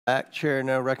Chair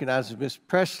now recognizes Ms.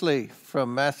 Pressley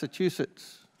from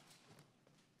Massachusetts.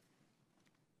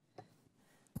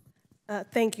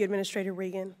 Thank you, Administrator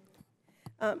Regan.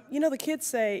 You know, the kids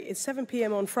say it's 7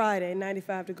 p.m. on Friday,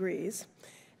 95 degrees,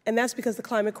 and that's because the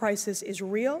climate crisis is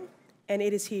real and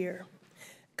it is here.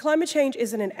 Climate change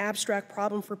isn't an abstract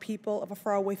problem for people of a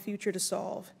faraway future to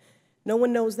solve. No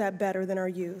one knows that better than our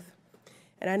youth.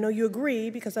 And I know you agree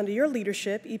because under your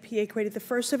leadership, EPA created the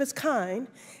first of its kind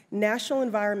National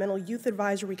Environmental Youth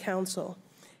Advisory Council.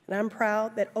 And I'm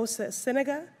proud that Osa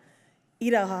Senega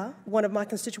Idaha, one of my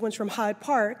constituents from Hyde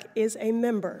Park, is a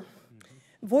member.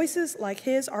 Voices like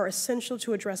his are essential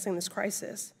to addressing this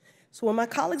crisis. So when my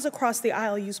colleagues across the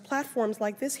aisle use platforms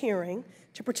like this hearing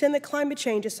to pretend that climate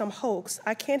change is some hoax,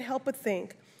 I can't help but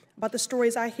think about the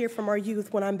stories I hear from our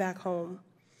youth when I'm back home.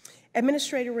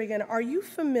 Administrator Regan, are you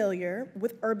familiar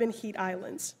with urban heat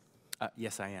islands?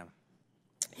 Yes, I am.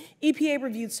 EPA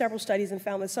reviewed several studies and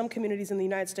found that some communities in the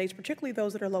United States, particularly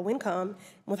those that are low income and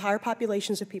with higher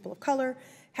populations of people of color,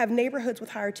 have neighborhoods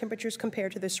with higher temperatures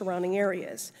compared to their surrounding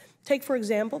areas. Take, for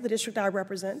example, the district I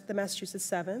represent, the Massachusetts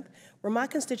 7th, where my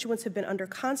constituents have been under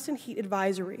constant heat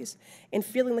advisories and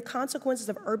feeling the consequences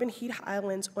of urban heat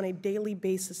islands on a daily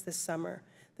basis this summer.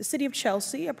 The city of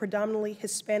Chelsea, a predominantly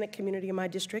Hispanic community in my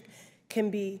district, can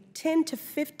be 10 to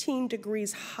 15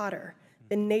 degrees hotter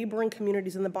than neighboring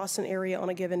communities in the Boston area on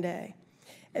a given day.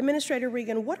 Administrator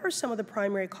Regan, what are some of the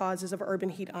primary causes of urban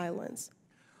heat islands?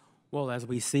 Well, as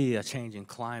we see a change in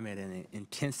climate and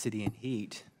intensity in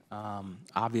heat,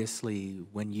 obviously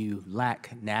when you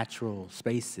lack natural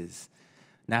spaces,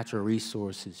 natural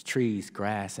resources, trees,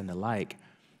 grass, and the like,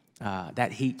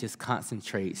 that heat just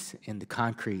concentrates in the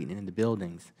concrete and in the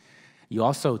buildings. You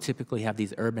also typically have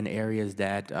these urban areas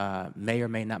that may or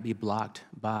may not be blocked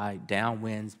by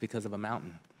downwinds because of a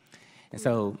mountain. And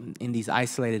so in these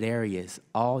isolated areas,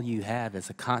 all you have is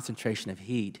a concentration of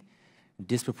heat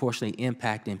disproportionately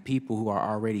impacting people who are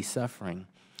already suffering,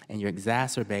 and you're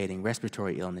exacerbating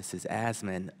respiratory illnesses,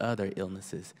 asthma, and other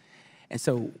illnesses. And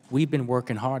so we've been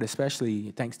working hard,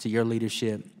 especially thanks to your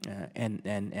leadership and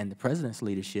the President's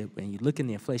leadership. And you look in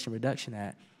the Inflation Reduction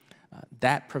Act,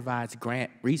 that provides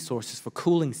grant resources for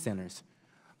cooling centers,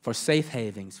 for safe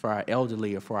havens for our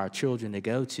elderly or for our children to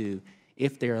go to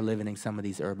if they are living in some of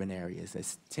these urban areas.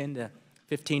 It's 10 to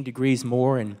 15 degrees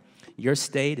more in your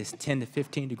state. It's 10 to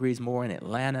 15 degrees more in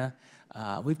Atlanta.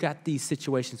 We've got these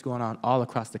situations going on all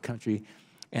across the country,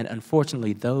 and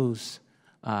unfortunately, those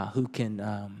who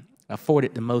can afford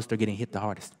it the most are getting hit the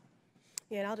hardest.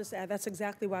 Yeah, and I'll just add, that's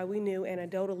exactly why we knew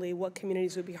anecdotally what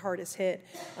communities would be hardest hit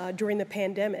during the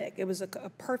pandemic. It was a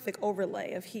perfect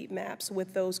overlay of heat maps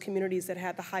with those communities that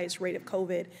had the highest rate of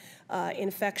COVID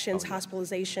infections,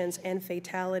 hospitalizations, and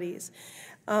fatalities.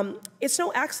 It's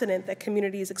no accident that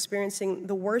communities experiencing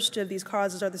the worst of these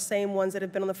causes are the same ones that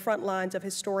have been on the front lines of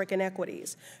historic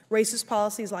inequities. Racist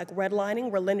policies like redlining,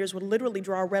 where lenders would literally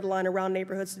draw a red line around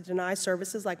neighborhoods to deny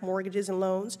services like mortgages and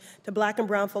loans to Black and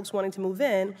brown folks wanting to move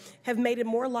in, have made it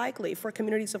more likely for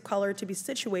communities of color to be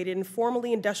situated in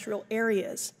formerly industrial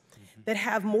areas that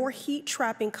have more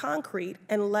heat-trapping concrete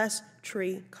and less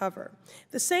tree cover.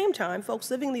 At the same time, folks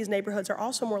living in these neighborhoods are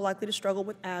also more likely to struggle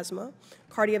with asthma,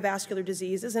 cardiovascular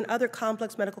diseases, and other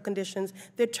complex medical conditions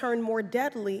that turn more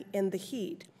deadly in the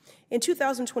heat. In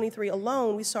 2023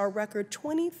 alone, we saw a record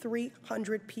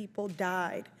 2,300 people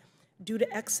died due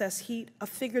to excess heat, a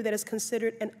figure that is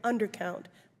considered an undercount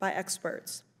by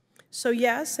experts. So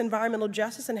yes, environmental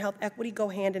justice and health equity go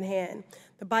hand in hand.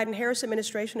 The Biden-Harris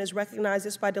administration has recognized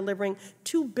this by delivering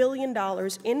 $2 billion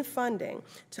in funding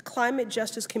to climate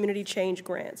justice community change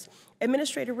grants.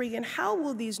 Administrator Regan, how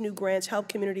will these new grants help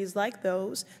communities like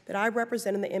those that I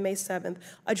represent in the MA 7th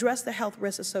address the health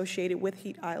risks associated with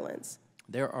heat islands?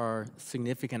 There are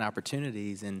significant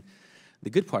opportunities, and the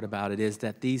good part about it is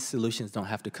that these solutions don't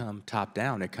have to come top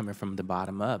down. They're coming from the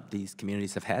bottom up. These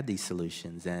communities have had these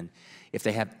solutions, and if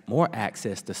they have more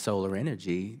access to solar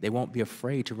energy, they won't be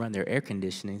afraid to run their air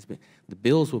conditionings, but the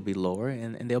bills will be lower,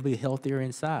 and they'll be healthier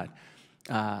inside.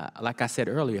 Like I said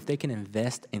earlier, if they can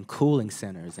invest in cooling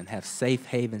centers and have safe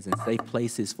havens and safe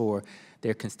places for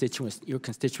their constituents, your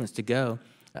constituents to go,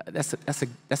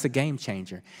 that's a game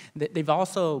changer. They've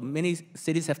also, many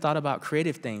cities have thought about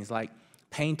creative things like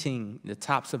painting the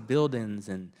tops of buildings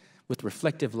and with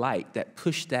reflective light that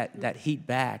push that heat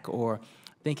back, or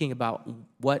thinking about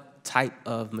what type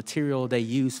of material they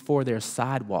use for their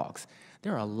sidewalks.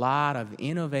 There are a lot of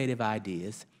innovative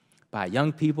ideas by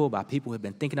young people, by people who have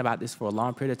been thinking about this for a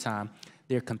long period of time.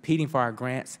 They're competing for our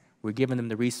grants, we're giving them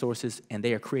the resources, and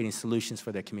they are creating solutions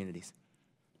for their communities.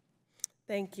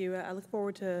 Thank you. I look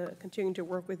forward to continuing to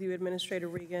work with you, Administrator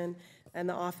Regan, and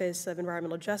the Office of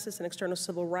Environmental Justice and External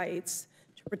Civil Rights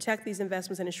to protect these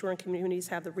investments and ensuring communities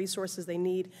have the resources they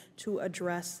need to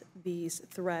address these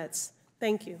threats.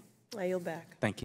 Thank you. I yield back. Thank you.